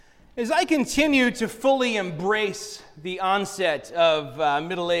As I continue to fully embrace the onset of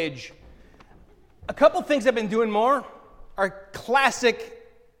middle age, a couple things I've been doing more are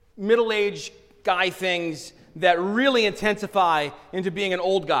classic middle-aged guy things that really intensify into being an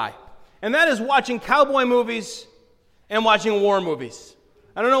old guy. And that is watching cowboy movies and watching war movies.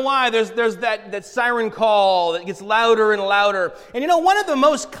 I don't know why, there's that siren call that gets louder and louder. And you know, one of the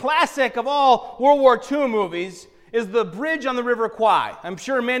most classic of all World War II movies is The Bridge on the River Kwai. I'm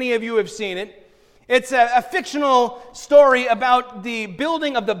sure many of you have seen it. It's a fictional story about the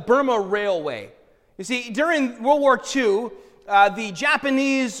building of the Burma Railway. You see, during World War II, the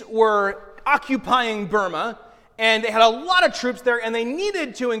Japanese were occupying Burma, and they had a lot of troops there, and they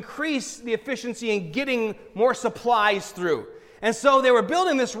needed to increase the efficiency in getting more supplies through. And so they were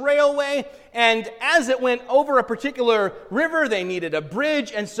building this railway, and as it went over a particular river, they needed a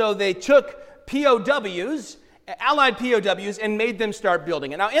bridge, and so they took POWs, Allied POWs, and made them start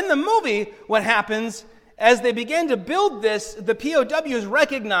building it. Now, in the movie, what happens, as they begin to build this, the POWs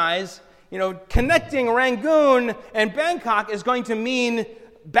recognize, connecting Rangoon and Bangkok is going to mean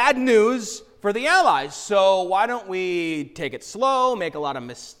bad news for the Allies. So why don't we take it slow, make a lot of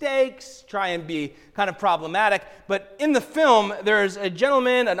mistakes, try and be kind of problematic. But in the film, there's a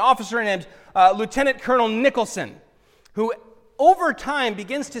gentleman, an officer named Lieutenant Colonel Nicholson, who over time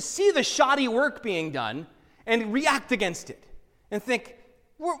begins to see the shoddy work being done and react against it and think,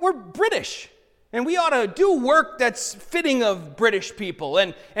 we're British, and we ought to do work that's fitting of British people,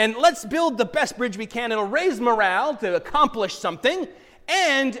 and let's build the best bridge we can. It'll raise morale to accomplish something,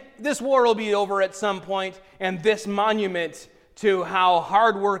 and this war will be over at some point, and this monument to how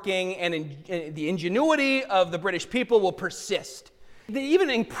hardworking and the ingenuity of the British people will persist. They even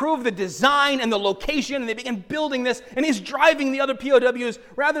improve the design and the location, and they begin building this, and he's driving the other POWs,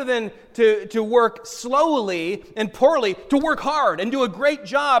 rather than to work slowly and poorly, to work hard and do a great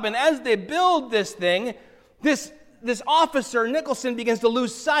job. And as they build this thing, this officer, Nicholson, begins to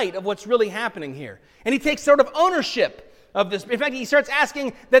lose sight of what's really happening here. And he takes sort of ownership of this. In fact, he starts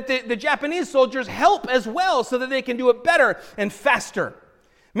asking that the Japanese soldiers help as well so that they can do it better and faster.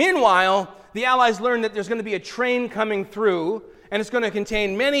 Meanwhile, the Allies learn that there's going to be a train coming through, and it's going to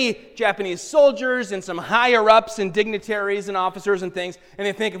contain many Japanese soldiers and some higher-ups and dignitaries and officers and things. And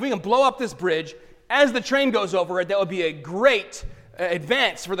they think, if we can blow up this bridge, as the train goes over it, that would be a great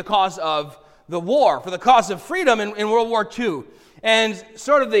advance for the cause of the war, for the cause of freedom in World War II. And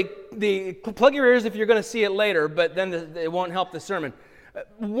sort of the plug your ears if you're going to see it later, but then it won't help the sermon.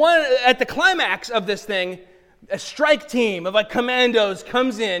 At the climax of this thing, a strike team of commandos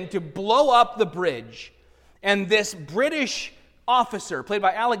comes in to blow up the bridge. And this British officer, played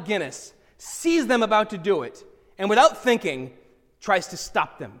by Alec Guinness, sees them about to do it, and without thinking, tries to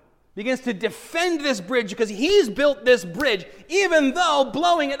stop them. Begins to defend this bridge because he's built this bridge, even though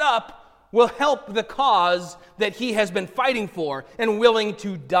blowing it up will help the cause that he has been fighting for and willing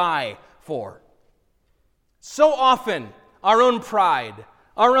to die for. So often, our own pride,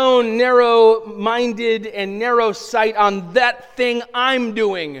 our own narrow-minded and narrow sight on that thing I'm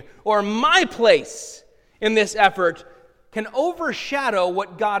doing or my place in this effort can overshadow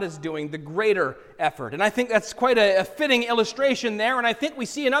what God is doing, the greater effort. And I think that's quite a fitting illustration there, and I think we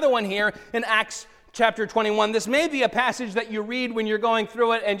see another one here in Acts chapter 21. This may be a passage that you read when you're going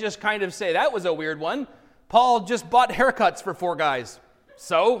through it and just kind of say, that was a weird one. Paul just bought haircuts for 4 guys.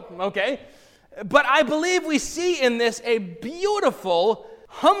 So, okay. But I believe we see in this a beautiful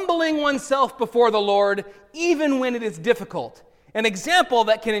humbling oneself before the Lord, even when it is difficult. An example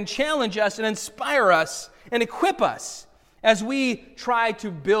that can challenge us and inspire us and equip us as we try to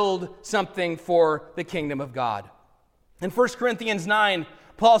build something for the kingdom of God. In 1 Corinthians 9,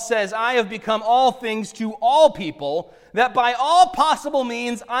 Paul says, I have become all things to all people, that by all possible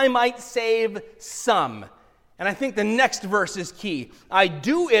means I might save some. And I think the next verse is key. I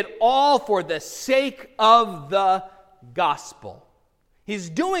do it all for the sake of the gospel. He's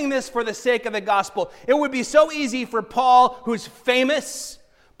doing this for the sake of the gospel. It would be so easy for Paul, who's famous,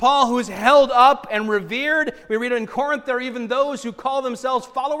 Paul, who's held up and revered. We read in Corinth, there are even those who call themselves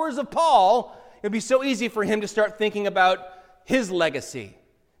followers of Paul. It would be so easy for him to start thinking about his legacy,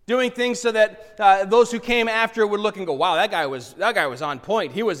 doing things so that those who came after would look and go, wow, that guy was on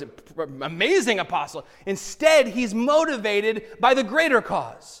point. He was an amazing apostle. Instead, he's motivated by the greater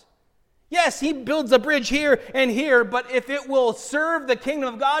cause. Yes, he builds a bridge here and here, but if it will serve the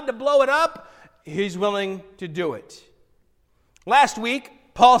kingdom of God to blow it up, he's willing to do it. Last week,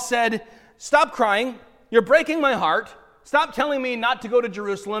 Paul said, stop crying. You're breaking my heart. Stop telling me not to go to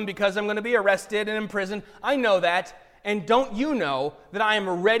Jerusalem because I'm going to be arrested and imprisoned. I know that. And don't you know that I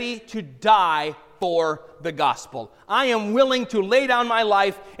am ready to die for the gospel. I am willing to lay down my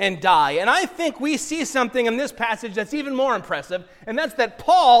life and die. And I think we see something in this passage that's even more impressive, and that's that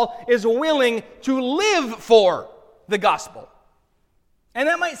Paul is willing to live for the gospel. And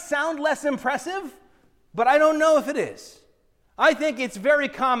that might sound less impressive, but I don't know if it is. I think it's very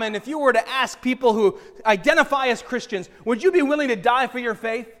common if you were to ask people who identify as Christians, would you be willing to die for your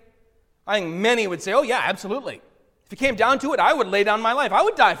faith? I think many would say, oh yeah, absolutely. If it came down to it, I would lay down my life. I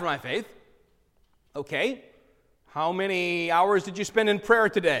would die for my faith. Okay, how many hours did you spend in prayer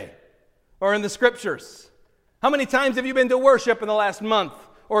today? Or in the scriptures? How many times have you been to worship in the last month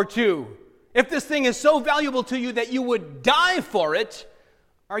or two? If this thing is so valuable to you that you would die for it,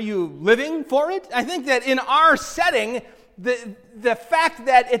 are you living for it? I think that in our setting, the fact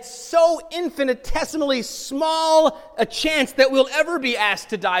that it's so infinitesimally small a chance that we'll ever be asked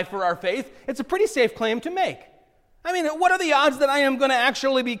to die for our faith, it's a pretty safe claim to make. I mean, what are the odds that I am going to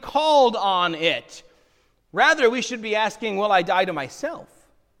actually be called on it? Rather, we should be asking, will I die to myself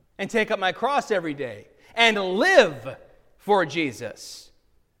and take up my cross every day and live for Jesus?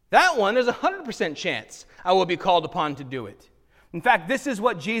 That one, there's a 100% chance I will be called upon to do it. In fact, this is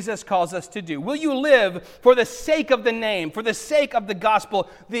what Jesus calls us to do. Will you live for the sake of the name, for the sake of the gospel,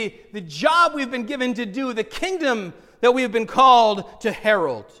 the job we've been given to do, the kingdom that we have been called to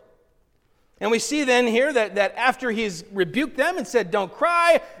herald? And we see then here that after he's rebuked them and said, don't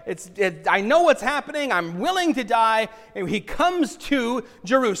cry, I know what's happening, I'm willing to die, and he comes to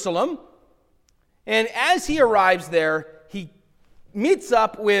Jerusalem. And as he arrives there, he meets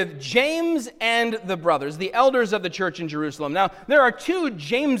up with James and the brothers, the elders of the church in Jerusalem. Now, there are two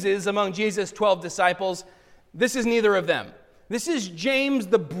Jameses among Jesus' 12 disciples. This is neither of them. This is James,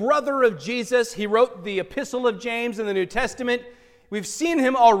 the brother of Jesus. He wrote the Epistle of James in the New Testament. We've seen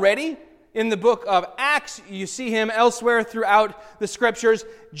him already in the book of Acts. You see him elsewhere throughout the scriptures.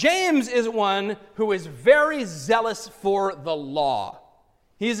 James is one who is very zealous for the law.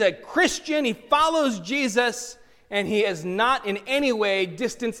 He's a Christian. He follows Jesus, and he has not in any way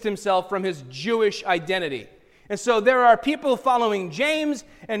distanced himself from his Jewish identity. And so there are people following James,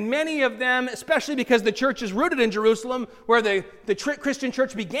 and many of them, especially because the church is rooted in Jerusalem, where the Christian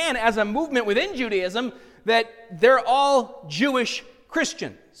church began as a movement within Judaism, that they're all Jewish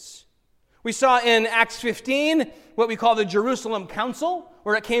Christians. We saw in Acts 15 what we call the Jerusalem Council,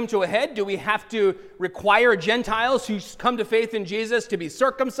 where it came to a head. Do we have to require Gentiles who come to faith in Jesus to be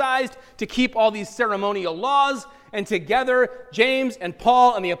circumcised, to keep all these ceremonial laws? And together, James and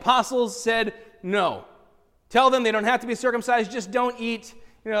Paul and the apostles said, no. Tell them they don't have to be circumcised, just don't eat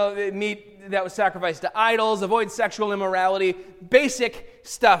meat that was sacrificed to idols, avoid sexual immorality, basic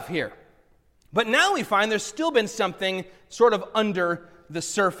stuff here. But now we find there's still been something sort of under the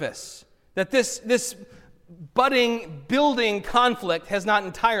surface. That this building conflict has not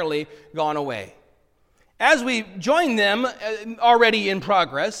entirely gone away. As we join them already in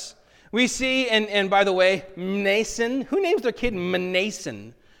progress, we see, and by the way, Mnason, who names their kid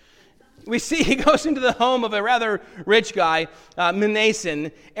Mnason? We see he goes into the home of a rather rich guy,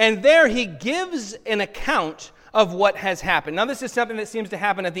 Mnason, and there he gives an account of what has happened. Now, this is something that seems to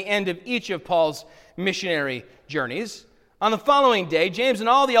happen at the end of each of Paul's missionary journeys. On the following day, James and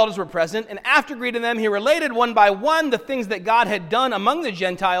all the elders were present, and after greeting them, he related one by one the things that God had done among the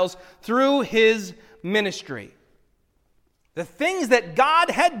Gentiles through his ministry. The things that God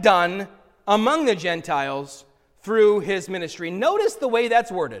had done among the Gentiles through his ministry. Notice the way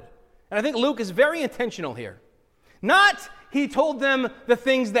that's worded. And I think Luke is very intentional here. Not he told them the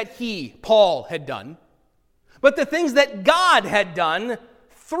things that he, Paul, had done, but the things that God had done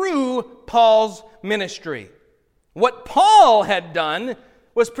through Paul's ministry. What Paul had done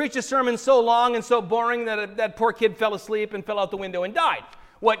was preach a sermon so long and so boring that that poor kid fell asleep and fell out the window and died.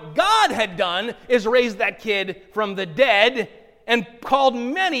 What God had done is raise that kid from the dead and called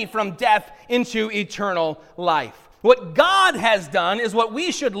many from death into eternal life. What God has done is what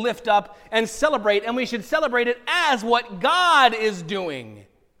we should lift up and celebrate, and we should celebrate it as what God is doing.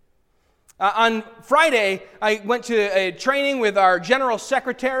 On Friday, I went to a training with our General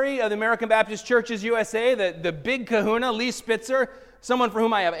Secretary of the American Baptist Churches USA, the big kahuna, Lee Spitzer, someone for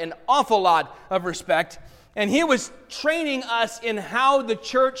whom I have an awful lot of respect. And he was training us in how the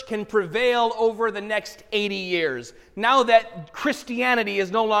church can prevail over the next 80 years, now that Christianity is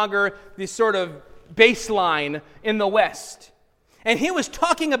no longer the sort of baseline in the West. And he was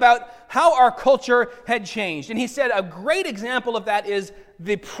talking about how our culture had changed. And he said a great example of that is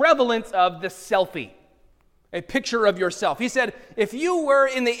the prevalence of the selfie, a picture of yourself. He said, if you were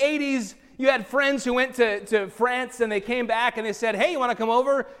in the 80s, you had friends who went to France and they came back and they said, hey, you want to come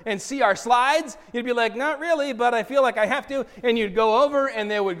over and see our slides? You'd be like, not really, but I feel like I have to. And you'd go over and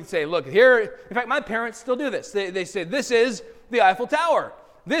they would say, look, here, in fact, my parents still do this. They say, this is the Eiffel Tower.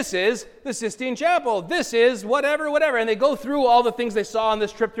 This is the Sistine Chapel. This is whatever. And they go through all the things they saw on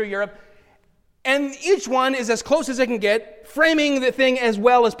this trip through Europe. And each one is as close as they can get, framing the thing as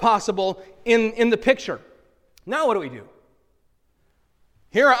well as possible in the picture. Now what do?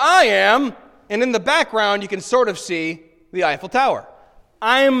 Here I am, and in the background you can sort of see the Eiffel Tower.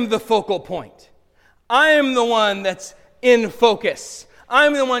 I'm the focal point. I'm the one that's in focus.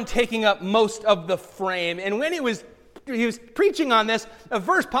 I'm the one taking up most of the frame. And when he was preaching on this, a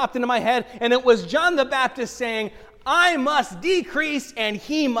verse popped into my head, and it was John the Baptist saying, I must decrease and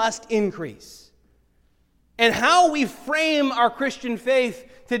he must increase. And how we frame our Christian faith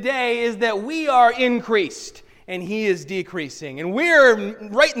today is that we are increased and he is decreasing. And we're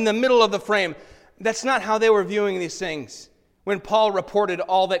right in the middle of the frame. That's not how they were viewing these things when Paul reported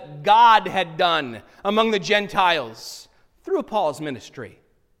all that God had done among the Gentiles through Paul's ministry.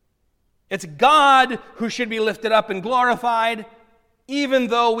 It's God who should be lifted up and glorified, even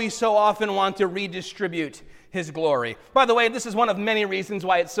though we so often want to redistribute his glory. By the way, this is one of many reasons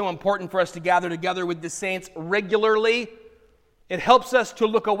why it's so important for us to gather together with the saints regularly. It helps us to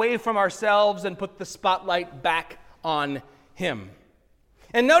look away from ourselves and put the spotlight back on him.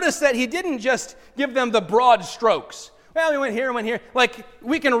 And notice that he didn't just give them the broad strokes. Well, we went here. Like,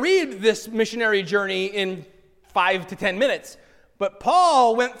 we can read this missionary journey in 5 to 10 minutes. But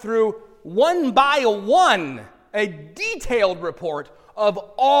Paul went through one by one a detailed report of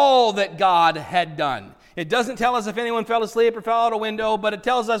all that God had done. It doesn't tell us if anyone fell asleep or fell out a window, but it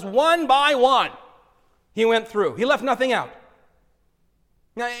tells us one by one he went through. He left nothing out.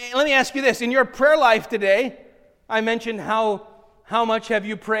 Now, let me ask you this. In your prayer life today, I mentioned how much have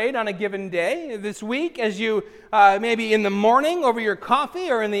you prayed on a given day this week, as you maybe in the morning over your coffee,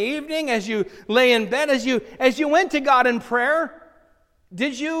 or in the evening as you lay in bed, as you went to God in prayer.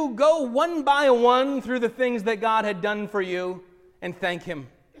 Did you go one by one through the things that God had done for you and thank him?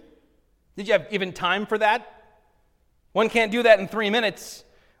 Did you have even time for that? One can't do that in 3 minutes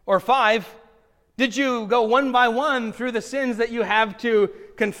or 5. Did you go one by one through the sins that you have to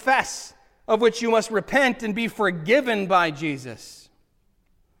confess, of which you must repent and be forgiven by Jesus?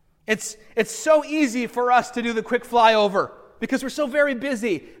 It's so easy for us to do the quick flyover because we're so very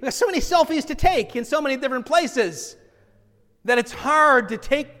busy. We have so many selfies to take in so many different places that it's hard to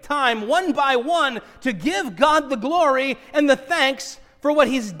take time one by one to give God the glory and the thanks for what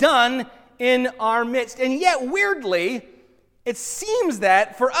he's done in our midst. And yet, weirdly, it seems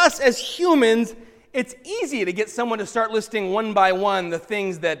that for us as humans, it's easy to get someone to start listing one by one the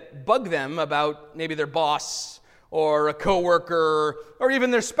things that bug them about maybe their boss or a coworker or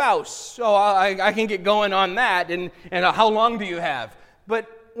even their spouse. So I can get going on that, and how long do you have?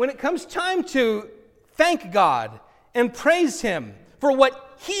 But when it comes time to thank God and praise him for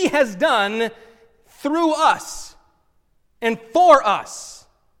what he has done through us and for us,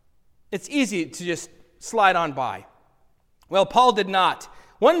 it's easy to just slide on by. Well, Paul did not.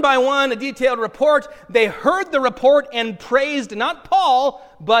 One by one, a detailed report. They heard the report and praised not Paul,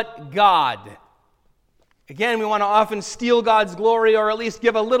 but God. Again, we want to often steal God's glory, or at least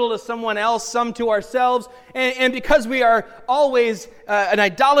give a little to someone else, some to ourselves. And because we are always an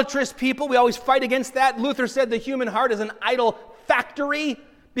idolatrous people, we always fight against that. Luther said the human heart is an idol factory.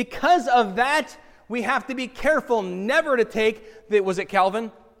 Because of that, we have to be careful never to take, was it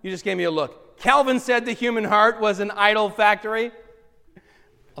Calvin? You just gave me a look. Calvin said the human heart was an idol factory.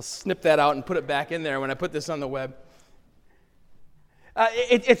 I'll snip that out and put it back in there when I put this on the web.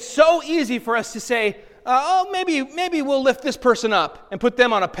 It's so easy for us to say, maybe we'll lift this person up and put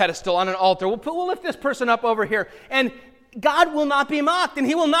them on a pedestal, on an altar. We'll lift this person up over here. And God will not be mocked, and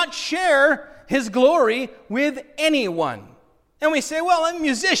he will not share his glory with anyone. And we say, well,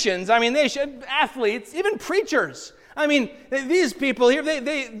 musicians, they should, athletes, even preachers. These people here,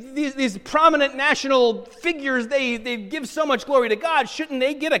 these prominent national figures, they give so much glory to God. Shouldn't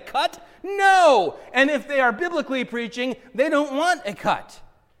they get a cut? No. And if they are biblically preaching, they don't want a cut.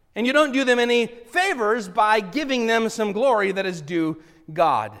 And you don't do them any favors by giving them some glory that is due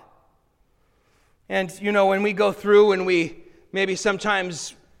God. And, when we go through and we maybe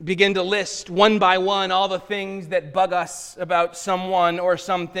sometimes begin to list one by one all the things that bug us about someone or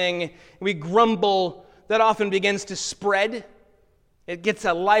something, we grumble. That often begins to spread. It gets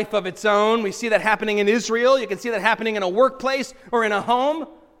a life of its own. We see that happening in Israel. You can see that happening in a workplace or in a home.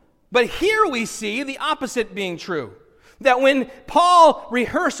 But here we see the opposite being true. That when Paul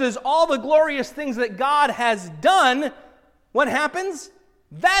rehearses all the glorious things that God has done, what happens?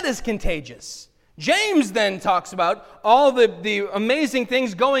 That is contagious. James then talks about all the amazing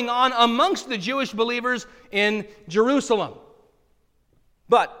things going on amongst the Jewish believers in Jerusalem.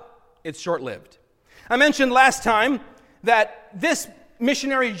 But it's short-lived. I mentioned last time that this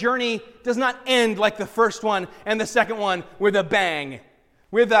missionary journey does not end like the first one and the second one with a bang.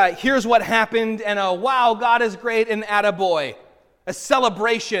 With a here's what happened and a wow, God is great and attaboy. A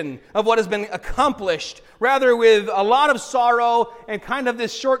celebration of what has been accomplished, rather with a lot of sorrow and kind of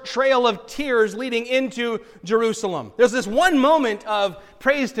this short trail of tears leading into Jerusalem. There's this one moment of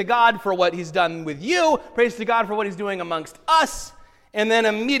praise to God for what he's done with you, praise to God for what he's doing amongst us, and then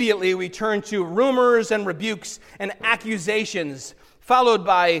immediately we turn to rumors and rebukes and accusations, followed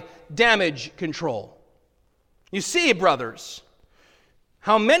by damage control. You see, brothers,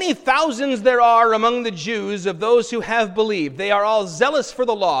 how many thousands there are among the Jews of those who have believed. They are all zealous for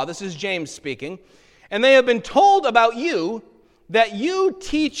the law. This is James speaking. And they have been told about you that you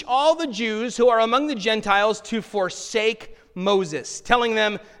teach all the Jews who are among the Gentiles to forsake Moses, telling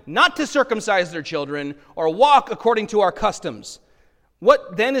them not to circumcise their children or walk according to our customs.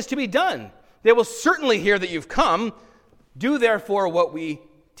 What then is to be done? They will certainly hear that you've come. Do therefore what we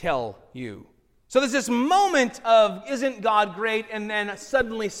tell you. So there's this moment of, isn't God great? And then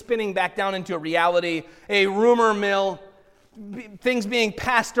suddenly spinning back down into a reality, a rumor mill, things being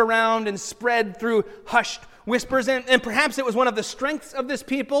passed around and spread through hushed whispers. And perhaps it was one of the strengths of this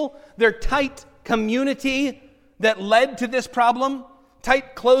people, their tight community that led to this problem.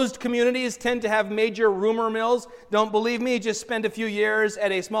 Tight, closed communities tend to have major rumor mills. Don't believe me? Just spend a few years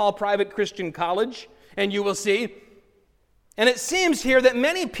at a small private Christian college, and you will see. And it seems here that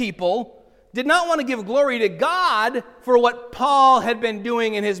many people did not want to give glory to God for what Paul had been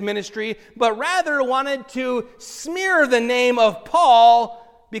doing in his ministry, but rather wanted to smear the name of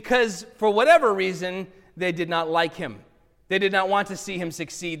Paul because, for whatever reason, they did not like him. They did not want to see him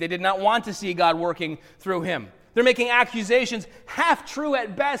succeed. They did not want to see God working through him. They're making accusations, half true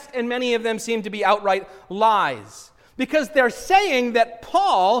at best, and many of them seem to be outright lies. Because they're saying that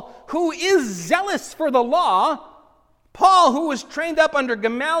Paul, who is zealous for the law, Paul, who was trained up under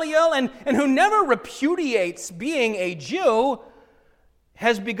Gamaliel and who never repudiates being a Jew,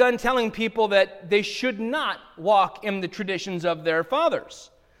 has begun telling people that they should not walk in the traditions of their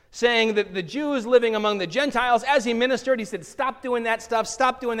fathers, saying that the Jews living among the Gentiles, as he ministered, he said, stop doing that stuff,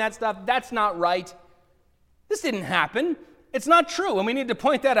 that's not right. This didn't happen. It's not true, and we need to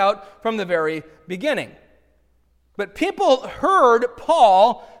point that out from the very beginning. But people heard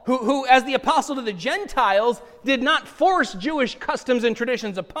Paul, who as the apostle to the Gentiles, did not force Jewish customs and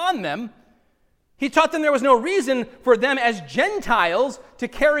traditions upon them. He taught them there was no reason for them as Gentiles to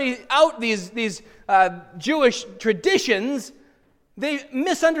carry out these Jewish traditions. They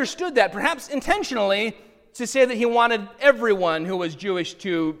misunderstood that, perhaps intentionally, to say that he wanted everyone who was Jewish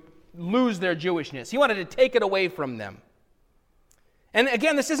to lose their Jewishness. He wanted to take it away from them. And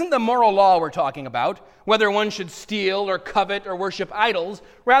again, this isn't the moral law we're talking about, whether one should steal or covet or worship idols.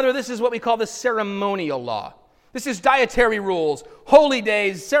 Rather, this is what we call the ceremonial law. This is dietary rules, holy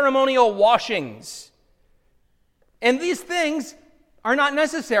days, ceremonial washings. And these things are not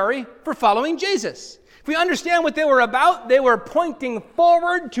necessary for following Jesus. If we understand what they were about, they were pointing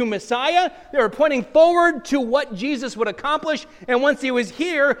forward to Messiah. They were pointing forward to what Jesus would accomplish. And once he was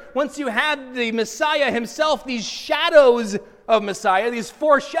here, once you had the Messiah himself, these shadows of Messiah, these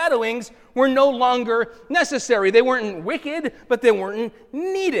foreshadowings were no longer necessary. They weren't wicked, but they weren't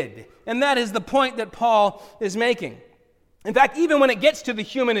needed. And that is the point that Paul is making. In fact, even when it gets to the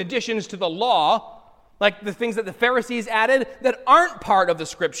human additions to the law, like the things that the Pharisees added that aren't part of the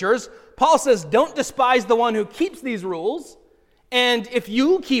Scriptures, Paul says, don't despise the one who keeps these rules, and if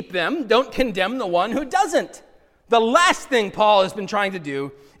you keep them, don't condemn the one who doesn't. The last thing Paul has been trying to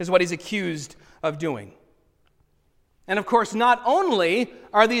do is what he's accused of doing. And of course, not only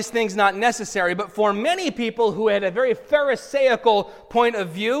are these things not necessary, but for many people who had a very Pharisaical point of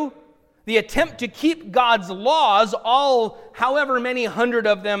view, the attempt to keep God's laws, all however many hundred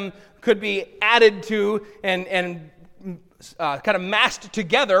of them could be added to and kind of massed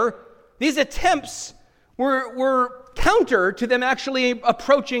together, these attempts were counter to them actually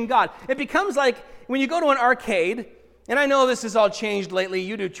approaching God. It becomes like when you go to an arcade, and I know this has all changed lately.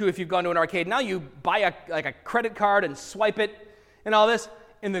 You do too if you've gone to an arcade. Now you buy a credit card and swipe it and all this.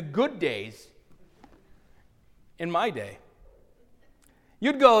 In the good days, in my day,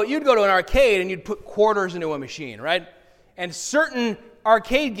 you'd go to an arcade and you'd put quarters into a machine, right? And certain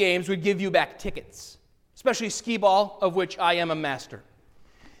arcade games would give you back tickets, especially skee-ball, of which I am a master.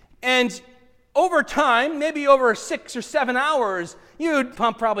 And over time, maybe over 6 or 7 hours, you'd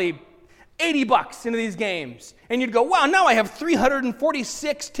pump probably $80 into these games. And you'd go, wow, now I have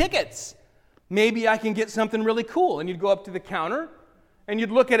 346 tickets. Maybe I can get something really cool. And you'd go up to the counter, and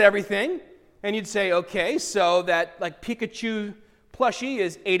you'd look at everything, and you'd say, okay, so that like Pikachu plushie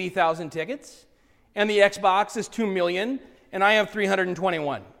is 80,000 tickets, and the Xbox is 2 million, and I have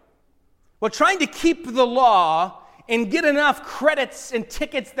 321. Well, trying to keep the law and get enough credits and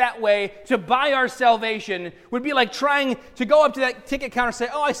tickets that way to buy our salvation would be like trying to go up to that ticket counter and say,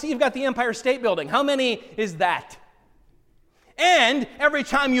 oh, I see you've got the Empire State Building. How many is that? And every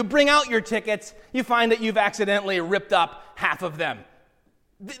time you bring out your tickets, you find that you've accidentally ripped up half of them.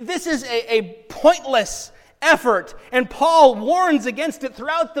 This is a pointless effort, and Paul warns against it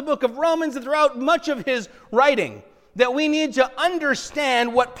throughout the book of Romans and throughout much of his writing, that we need to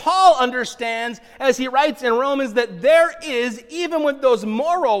understand what Paul understands as he writes in Romans, that there is, even with those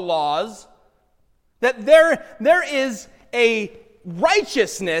moral laws, that there is a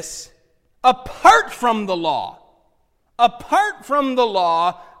righteousness apart from the law. Apart from the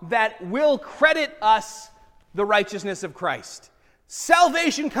law that will credit us the righteousness of Christ.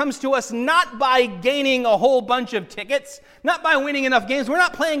 Salvation comes to us not by gaining a whole bunch of tickets, not by winning enough games. We're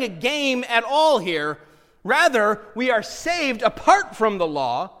not playing a game at all here. Rather, we are saved apart from the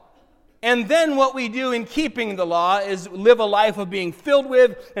law, and then what we do in keeping the law is live a life of being filled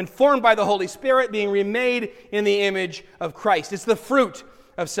with and formed by the Holy Spirit, being remade in the image of Christ. It's the fruit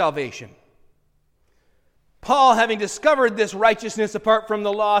of salvation. Paul, having discovered this righteousness apart from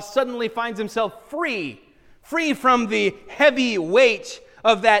the law, suddenly finds himself free from the heavy weight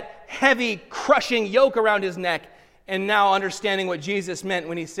of that heavy, crushing yoke around his neck, and now understanding what Jesus meant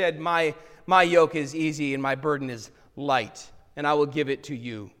when he said, My yoke is easy and my burden is light, and I will give it to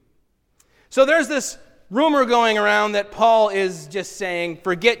you. So there's this rumor going around that Paul is just saying,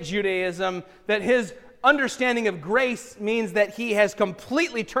 forget Judaism, that his understanding of grace means that he has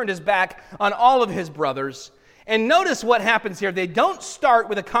completely turned his back on all of his brothers. And notice what happens here. They don't start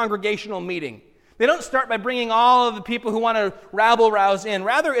with a congregational meeting. They don't start by bringing all of the people who want to rabble-rouse in.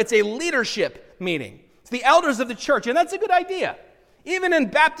 Rather, it's a leadership meeting. It's the elders of the church, and that's a good idea. Even in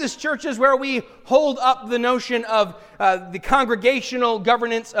Baptist churches where we hold up the notion of the congregational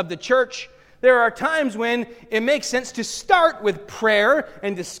governance of the church, there are times when it makes sense to start with prayer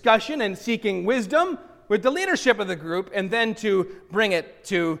and discussion and seeking wisdom with the leadership of the group, and then to bring it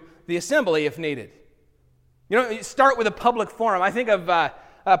to the assembly if needed. You start with a public forum. I think of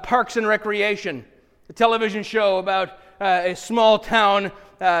Parks and Recreation, a television show about a small town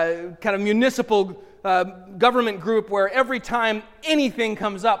kind of municipal government group where every time anything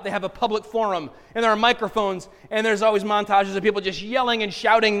comes up, they have a public forum, and there are microphones, and there's always montages of people just yelling and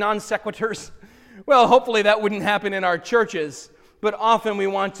shouting non sequiturs. Well, hopefully that wouldn't happen in our churches, but often we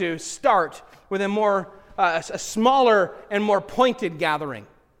want to start with a smaller and more pointed gathering.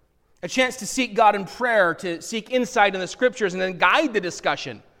 A chance to seek God in prayer, to seek insight in the Scriptures, and then guide the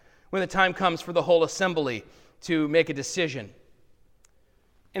discussion when the time comes for the whole assembly to make a decision.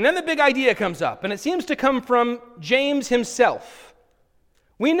 And then the big idea comes up, and it seems to come from James himself.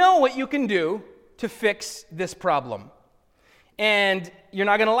 We know what you can do to fix this problem, and you're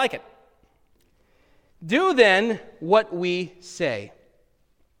not going to like it. Do then what we say.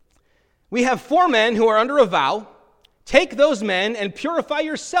 We have 4 men who are under a vow. Take those men and purify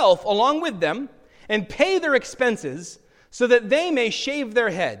yourself along with them, and pay their expenses, so that they may shave their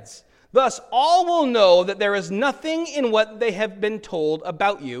heads. Thus all will know that there is nothing in what they have been told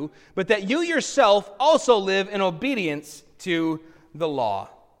about you, but that you yourself also live in obedience to the law.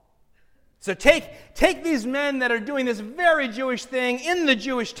 So take these men that are doing this very Jewish thing in the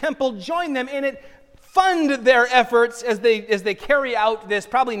Jewish temple, join them in it, fund their efforts as they carry out this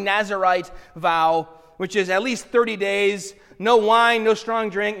probably Nazirite vow, which is at least 30 days, no wine, no strong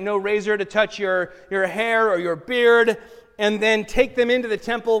drink, no razor to touch your hair or your beard, and then take them into the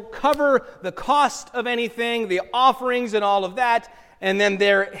temple, cover the cost of anything, the offerings and all of that, and then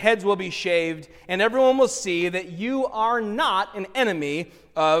their heads will be shaved, and everyone will see that you are not an enemy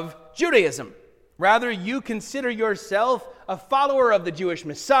of Judaism. Rather, you consider yourself a follower of the Jewish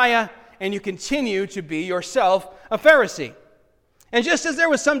Messiah, and you continue to be yourself a Pharisee. And just as there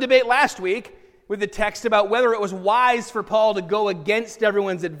was some debate last week with the text about whether it was wise for Paul to go against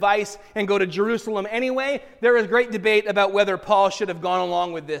everyone's advice and go to Jerusalem anyway, there is great debate about whether Paul should have gone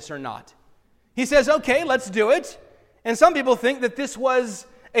along with this or not. He says, okay, let's do it. And some people think that this was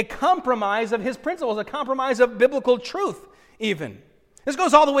a compromise of his principles, a compromise of biblical truth even. This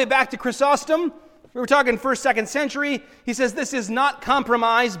goes all the way back to Chrysostom. We were talking 1st, 2nd century. He says this is not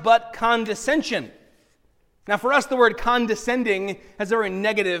compromise, but condescension. Now for us, the word condescending has a very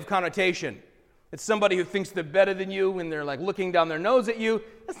negative connotation. It's somebody who thinks they're better than you when they're like looking down their nose at you.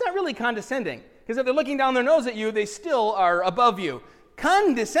 That's not really condescending, because if they're looking down their nose at you, they still are above you.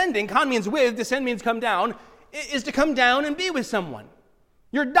 Condescending, con means with, descend means come down, is to come down and be with someone.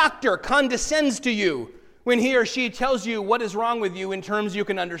 Your doctor condescends to you when he or she tells you what is wrong with you in terms you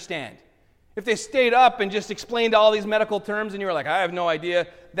can understand. If they stayed up and just explained all these medical terms and you were like, I have no idea,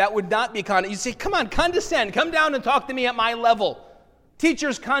 that would not be You say, come on, condescend. Come down and talk to me at my level.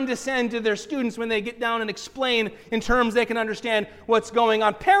 Teachers condescend to their students when they get down and explain in terms they can understand what's going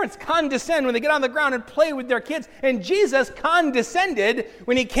on. Parents condescend when they get on the ground and play with their kids. And Jesus condescended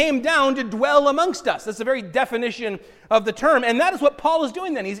when he came down to dwell amongst us. That's the very definition of the term. And that is what Paul is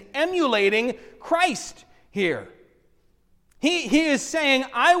doing then. He's emulating Christ here. He is saying,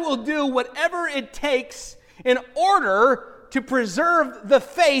 I will do whatever it takes in order to preserve the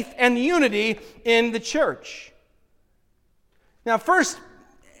faith and unity in the church. Now, first,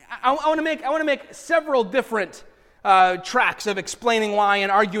 I want to make several different tracks of explaining why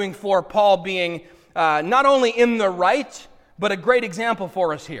and arguing for Paul being not only in the right, but a great example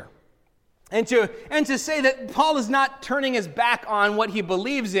for us here. And to say that Paul is not turning his back on what he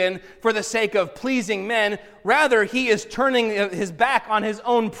believes in for the sake of pleasing men. Rather, he is turning his back on his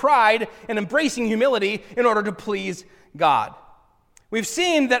own pride and embracing humility in order to please God. We've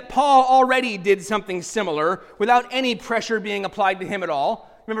seen that Paul already did something similar without any pressure being applied to him at all.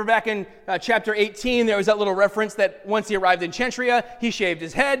 Remember back in chapter 18, there was that little reference that once he arrived in Cenchrea, he shaved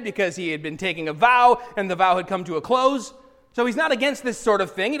his head because he had been taking a vow, and the vow had come to a close. So he's not against this sort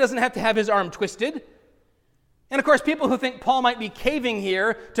of thing. He doesn't have to have his arm twisted. And of course, people who think Paul might be caving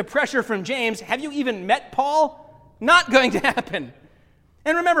here to pressure from James, have you even met Paul? Not going to happen.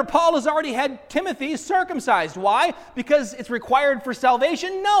 And remember, Paul has already had Timothy circumcised. Why? Because it's required for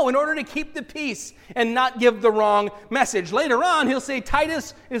salvation? No, in order to keep the peace and not give the wrong message. Later on, he'll say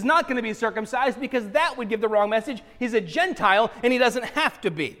Titus is not going to be circumcised because that would give the wrong message. He's a Gentile and he doesn't have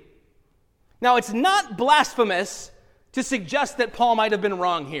to be. Now, it's not blasphemous to suggest that Paul might have been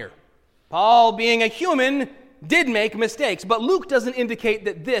wrong here. Paul, being a human, did make mistakes, but Luke doesn't indicate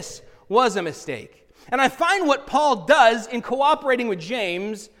that this was a mistake. And I find what Paul does in cooperating with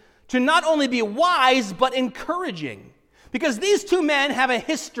James to not only be wise, but encouraging. Because these two men have a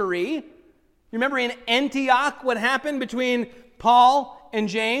history. You remember in Antioch what happened between Paul and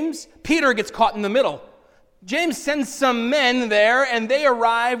James? Peter gets caught in the middle. James sends some men there, and they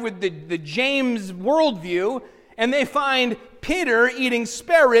arrive with the James worldview, and they find Peter eating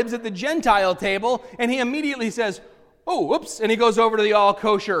spare ribs at the Gentile table, and he immediately says, oh, whoops, and he goes over to the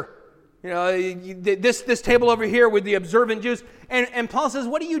all-kosher. You know, this table over here with the observant Jews. And Paul says,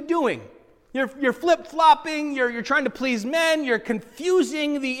 what are you doing? You're flip-flopping, you're trying to please men, you're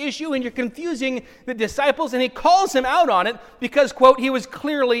confusing the issue, and you're confusing the disciples. And he calls him out on it because, quote, he was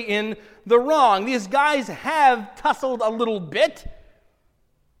clearly in the wrong. These guys have tussled a little bit.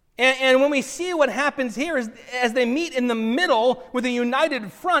 And when we see what happens here is as they meet in the middle with a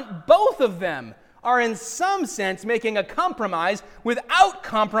united front, both of them are in some sense making a compromise without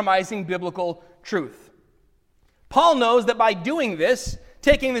compromising biblical truth. Paul knows that by doing this,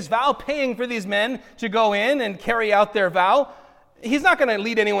 taking this vow, paying for these men to go in and carry out their vow, he's not going to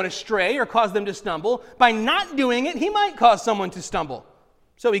lead anyone astray or cause them to stumble. By not doing it, he might cause someone to stumble.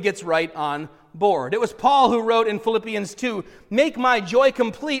 So he gets right on board. It was Paul who wrote in Philippians 2, make my joy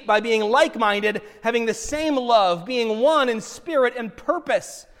complete by being like-minded, having the same love, being one in spirit and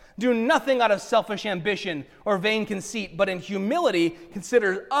purpose. Do nothing out of selfish ambition or vain conceit, but in humility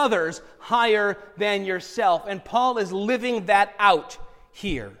consider others higher than yourself. And Paul is living that out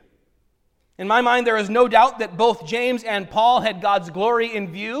here. In my mind, there is no doubt that both James and Paul had God's glory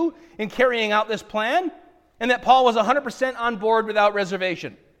in view in carrying out this plan, and that Paul was 100% on board without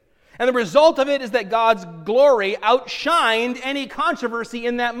reservation. And the result of it is that God's glory outshined any controversy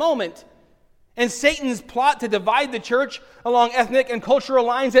in that moment. And Satan's plot to divide the church along ethnic and cultural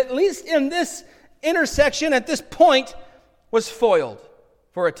lines, at least in this intersection at this point, was foiled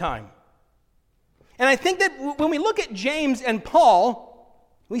for a time. And I think that when we look at James and Paul,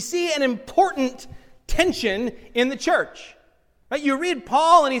 we see an important tension in the church. Right? You read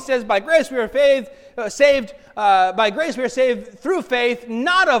Paul and he says, by grace we are saved, by grace we are saved through faith,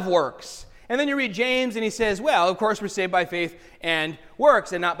 not of works. And then you read James and he says, well, of course we're saved by faith and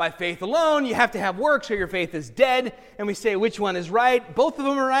works, and not by faith alone. You have to have works or your faith is dead. And we say, which one is right? Both of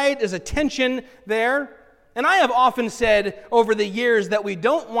them are right. There's a tension there. And I have often said over the years that we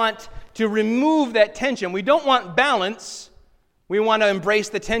don't want to remove that tension. We don't want balance. We want to embrace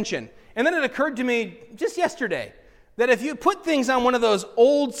the tension. And then it occurred to me just yesterday that if you put things on one of those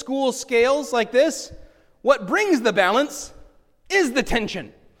old school scales like this, what brings the balance is the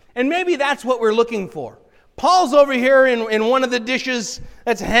tension. And maybe that's what we're looking for. Paul's over here in one of the dishes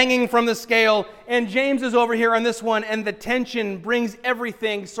that's hanging from the scale, and James is over here on this one, and the tension brings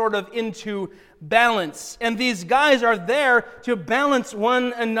everything sort of into balance. And these guys are there to balance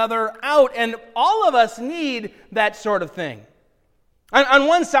one another out, and all of us need that sort of thing. On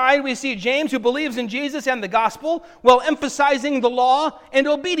one side, we see James, who believes in Jesus and the gospel, while emphasizing the law and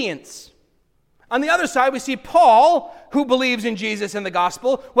obedience. On the other side, we see Paul, who believes in Jesus and the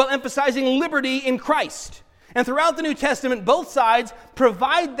gospel, while emphasizing liberty in Christ. And throughout the New Testament, both sides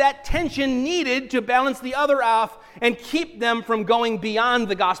provide that tension needed to balance the other off and keep them from going beyond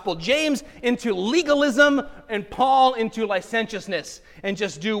the gospel. James into legalism and Paul into licentiousness and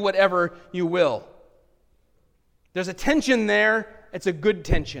just do whatever you will. There's a tension there. It's a good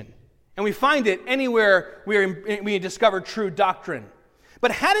tension. And we find it anywhere we discover true doctrine.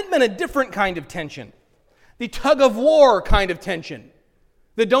 But had it been a different kind of tension, the tug of war kind of tension,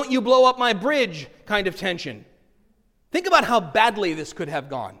 the don't you blow up my bridge kind of tension, think about how badly this could have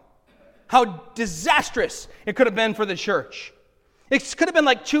gone. How disastrous it could have been for the church. It could have been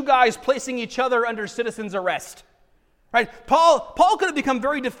like two guys placing each other under citizen's arrest. Right? Paul could have become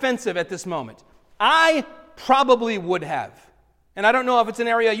very defensive at this moment. I probably would have. And I don't know if it's an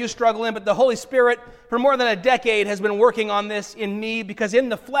area you struggle in, but the Holy Spirit, for more than a decade, has been working on this in me, because in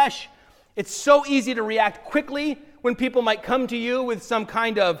the flesh, it's so easy to react quickly when people might come to you with some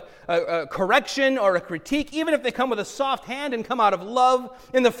kind of correction or a critique, even if they come with a soft hand and come out of love.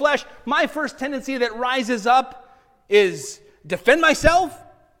 In the flesh, my first tendency that rises up is defend myself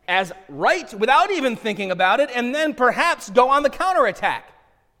as right without even thinking about it, and then perhaps go on the counterattack.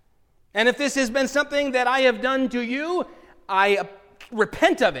 And if this has been something that I have done to you, I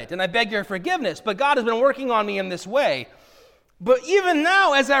repent of it, and I beg your forgiveness. But God has been working on me in this way. But even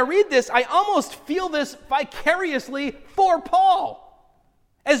now, as I read this, I almost feel this vicariously for Paul.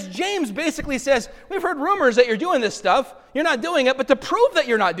 As James basically says, we've heard rumors that you're doing this stuff. You're not doing it, but to prove that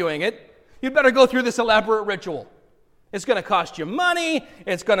you're not doing it, you better go through this elaborate ritual. It's going to cost you money.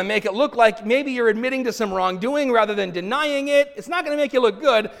 It's going to make it look like maybe you're admitting to some wrongdoing rather than denying it. It's not going to make you look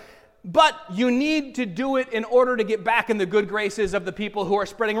good. But you need to do it in order to get back in the good graces of the people who are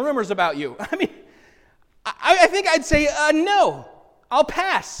spreading rumors about you. I mean, I think I'd say, no, I'll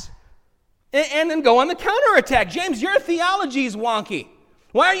pass. And then go on the counterattack. James, your theology's wonky.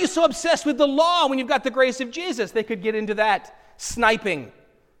 Why are you so obsessed with the law when you've got the grace of Jesus? They could get into that sniping.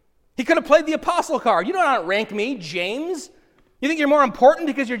 He could have played the apostle card. You don't outrank me, James. You think you're more important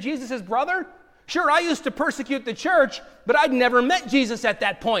because you're Jesus' brother? Sure, I used to persecute the church, but I'd never met Jesus at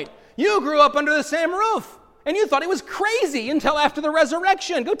that point. You grew up under the same roof, and you thought he was crazy until after the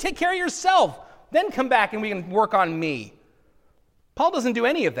resurrection. Go take care of yourself. Then come back and we can work on me. Paul doesn't do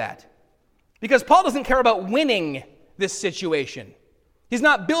any of that, because Paul doesn't care about winning this situation. He's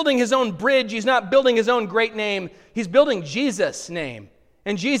not building his own bridge. He's not building his own great name. He's building Jesus' name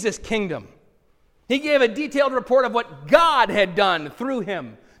and Jesus' kingdom. He gave a detailed report of what God had done through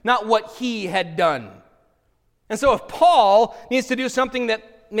him, not what he had done. And so if Paul needs to do something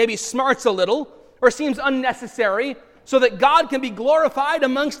that maybe smarts a little or seems unnecessary so that God can be glorified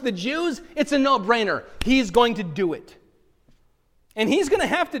amongst the Jews, it's a no-brainer. He's going to do it. And he's going to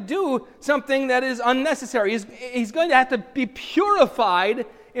have to do something that is unnecessary. He's going to have to be purified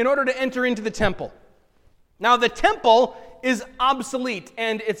in order to enter into the temple. Now, the temple is obsolete,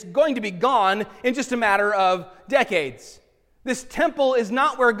 and it's going to be gone in just a matter of decades. This temple is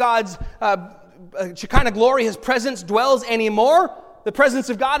not where God's Shekinah glory, his presence, dwells anymore. The presence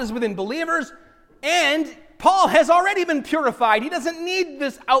of God is within believers, and Paul has already been purified. He doesn't need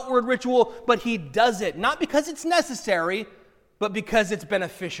this outward ritual, but he does it, not because it's necessary, but because it's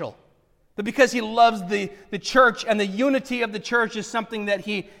beneficial. But because he loves the church, and the unity of the church is something that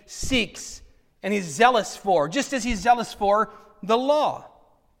he seeks and he's zealous for, just as he's zealous for the law.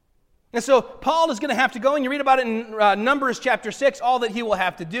 And so Paul is going to have to go, and you read about it in Numbers chapter 6, all that he will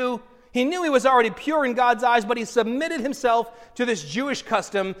have to do. He knew he was already pure in God's eyes, but he submitted himself to this Jewish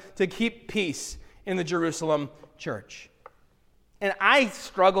custom to keep peace in the Jerusalem church. And I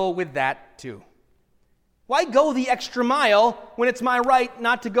struggle with that too. Why go the extra mile when it's my right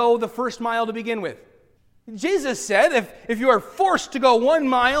not to go the first mile to begin with? Jesus said, if you are forced to go 1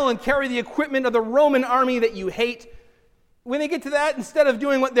 mile and carry the equipment of the Roman army that you hate, when they get to that, instead of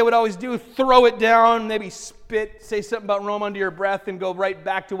doing what they would always do, throw it down, maybe spit, say something about Rome under your breath, and go right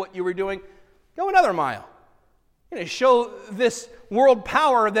back to what you were doing, go another mile. You're going to show this world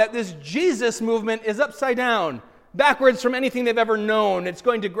power that this Jesus movement is upside down, backwards from anything they've ever known. It's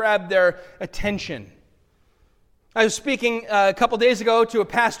going to grab their attention. I was speaking a couple days ago to a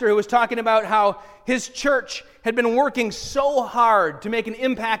pastor who was talking about how his church had been working so hard to make an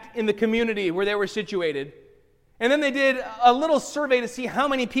impact in the community where they were situated. And then they did a little survey to see how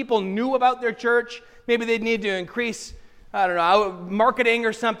many people knew about their church. Maybe they'd need to increase, marketing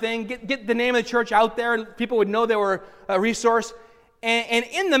or something, get the name of the church out there. People would know they were a resource. And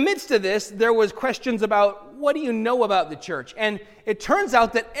in the midst of this, there was questions about, what do you know about the church? And it turns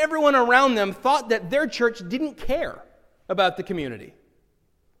out that everyone around them thought that their church didn't care about the community.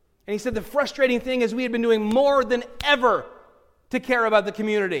 And he said the frustrating thing is we had been doing more than ever to care about the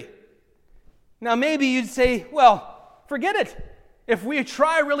community. Now maybe you'd say, well, forget it. If we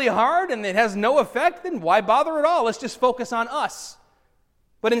try really hard and it has no effect, then why bother at all? Let's just focus on us.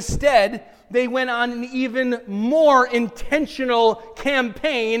 But instead, they went on an even more intentional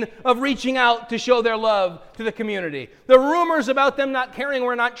campaign of reaching out to show their love to the community. The rumors about them not caring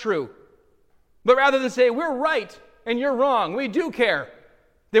were not true. But rather than say, we're right and you're wrong, we do care,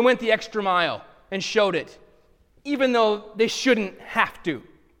 they went the extra mile and showed it, even though they shouldn't have to.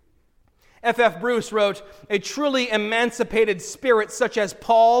 F.F. Bruce wrote, "A truly emancipated spirit such as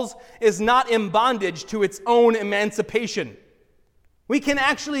Paul's is not in bondage to its own emancipation. We can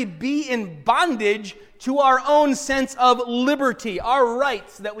actually be in bondage to our own sense of liberty, our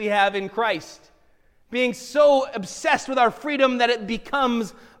rights that we have in Christ, being so obsessed with our freedom that it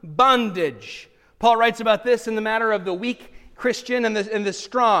becomes bondage." Paul writes about this in the matter of the weak Christian and the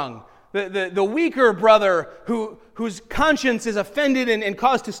strong. The weaker brother whose conscience is offended and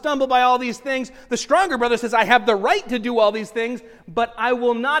caused to stumble by all these things. The stronger brother says, I have the right to do all these things, but I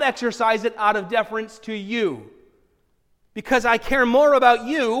will not exercise it out of deference to you, because I care more about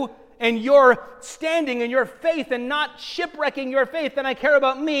you and your standing and your faith and not shipwrecking your faith than I care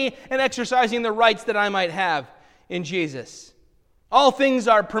about me and exercising the rights that I might have in Jesus. All things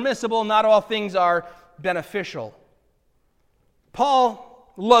are permissible, not all things are beneficial. Paul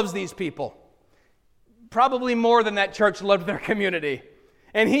loves these people, probably more than that church loved their community.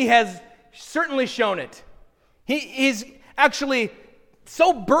 And he has certainly shown it. He's actually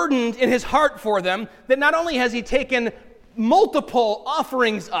so burdened in his heart for them that not only has he taken multiple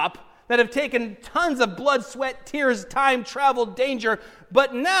offerings up that have taken tons of blood, sweat, tears, time, travel, danger,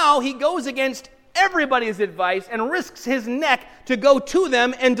 but now he goes against everybody's advice and risks his neck to go to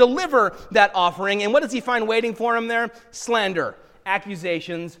them and deliver that offering. And what does he find waiting for him there? Slander,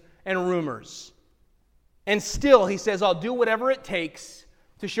 accusations, and rumors. And still he says, I'll do whatever it takes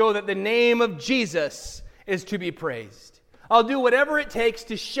to show that the name of Jesus is to be praised. I'll do whatever it takes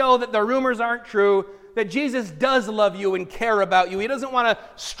to show that the rumors aren't true, that Jesus does love you and care about you. He doesn't want to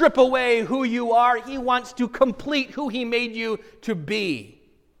strip away who you are. He wants to complete who he made you to be.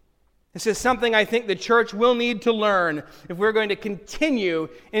 This is something I think the church will need to learn if we're going to continue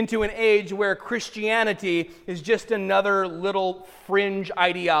into an age where Christianity is just another little fringe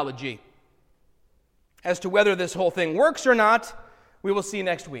ideology. As to whether this whole thing works or not, we will see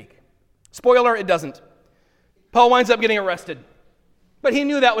next week. Spoiler, it doesn't. Paul winds up getting arrested. But he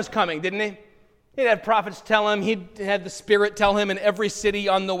knew that was coming, didn't he? He'd had prophets tell him. He'd had the Spirit tell him in every city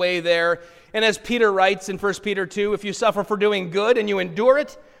on the way there. And as Peter writes in 1 Peter 2, if you suffer for doing good and you endure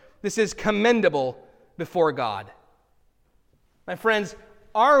it, this is commendable before God. My friends,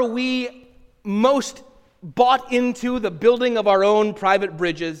 are we most bought into the building of our own private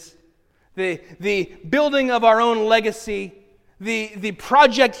bridges, the building of our own legacy, the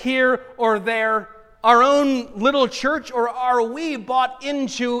project here or there, our own little church, or are we bought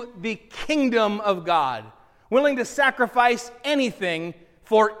into the kingdom of God, willing to sacrifice anything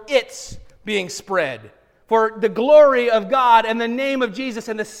for its being spread? For the glory of God and the name of Jesus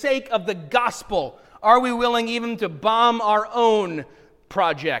and the sake of the gospel, are we willing even to bomb our own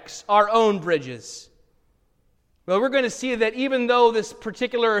projects, our own bridges? Well, we're going to see that even though this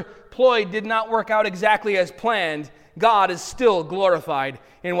particular ploy did not work out exactly as planned, God is still glorified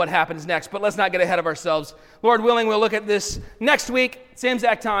in what happens next. But let's not get ahead of ourselves. Lord willing, we'll look at this next week, same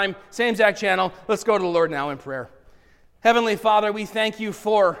exact time, same exact channel. Let's go to the Lord now in prayer. Heavenly Father, we thank you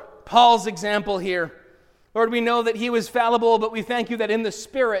for Paul's example here. Lord, we know that he was fallible, but we thank you that in the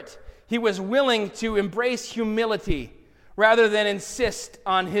Spirit, he was willing to embrace humility rather than insist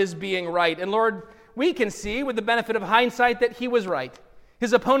on his being right. And Lord, we can see with the benefit of hindsight that he was right.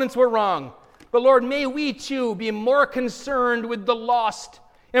 His opponents were wrong. But Lord, may we too be more concerned with the lost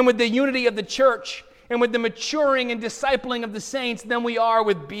and with the unity of the church and with the maturing and discipling of the saints than we are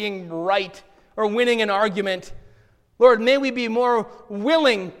with being right or winning an argument. Lord, may we be more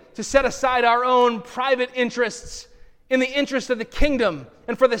willing to set aside our own private interests in the interest of the kingdom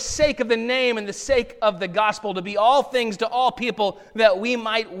and for the sake of the name and the sake of the gospel, to be all things to all people that we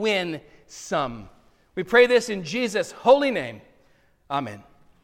might win some. We We pray this in Jesus' holy name. Amen.